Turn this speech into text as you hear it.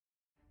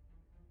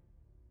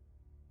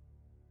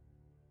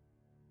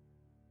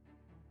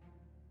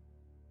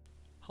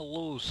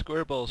Hello,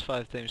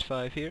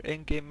 Squareballs5x5 here,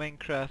 in-game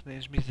Minecraft,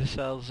 name's Mr.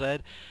 Z,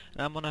 and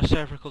I'm on a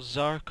server called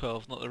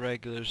Zarkov, not the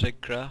regular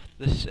Zigcraft.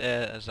 This,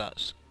 as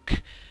that's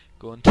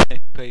going to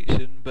quite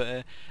soon,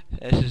 but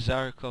this is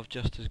Zarkov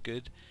just as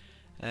good,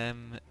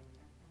 and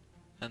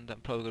I'm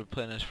probably going to be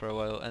playing this for a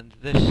while, and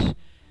this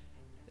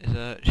is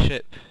a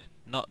ship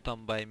not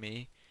done by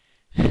me.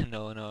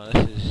 No,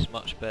 this is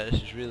much better,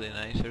 this is really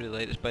nice, I really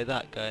like this, by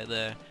that guy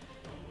there.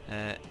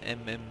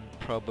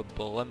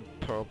 Improbable, I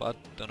don't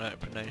know how to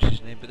pronounce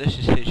his name, but this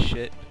is his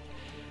ship,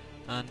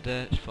 and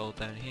it's fall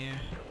down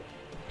here.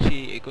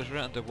 See, it goes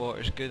right underwater,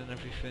 it's good and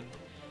everything.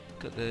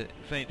 Got the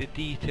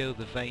detail,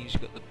 the vines,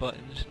 got the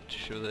buttons to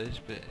show this,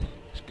 but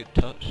it's a good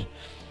touch.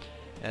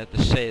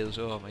 The sails,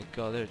 oh my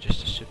god, they're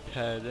just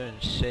superb, they're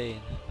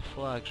insane. The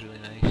flag's really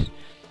nice,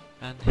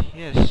 and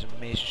yeah, this is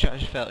amazing. I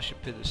just felt I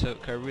should put this out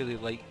because I really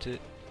liked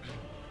it.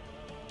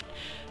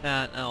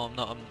 No, I'm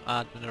not an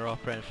admin or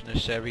op or anything for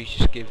this server, he's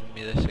just giving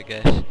me this, I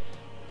guess,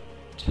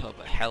 to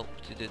help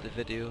to do the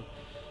video.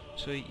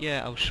 So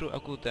yeah, I'll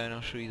go down,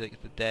 I'll show you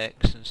like the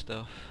decks and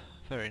stuff.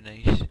 Very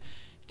nice.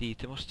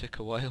 It must take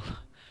a while.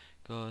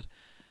 God.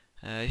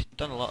 He's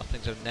done a lot of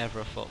things I've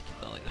never thought to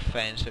done, like the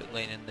fence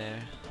outline in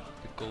there,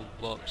 the gold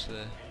blocks,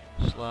 the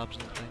slabs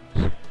and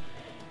things.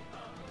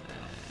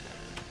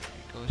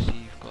 Go see,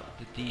 you've got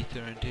the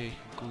detour and here, you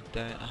can go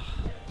down.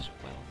 That's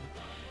well.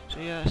 So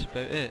yeah, that's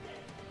about it.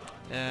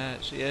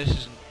 So yeah, this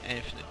isn't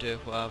anything to do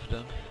with what I've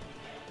done.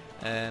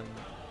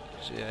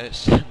 So yeah,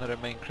 it's another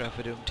Minecraft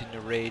video in the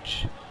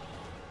Rage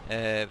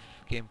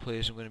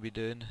gameplays I'm going to be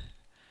doing.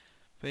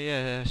 But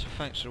yeah, so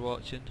thanks for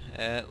watching.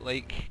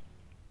 Like,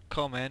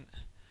 comment,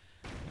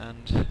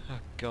 and oh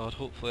god,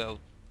 hopefully I'll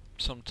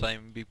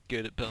sometime be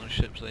good at building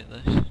ships like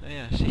this. So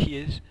yeah, see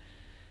yous.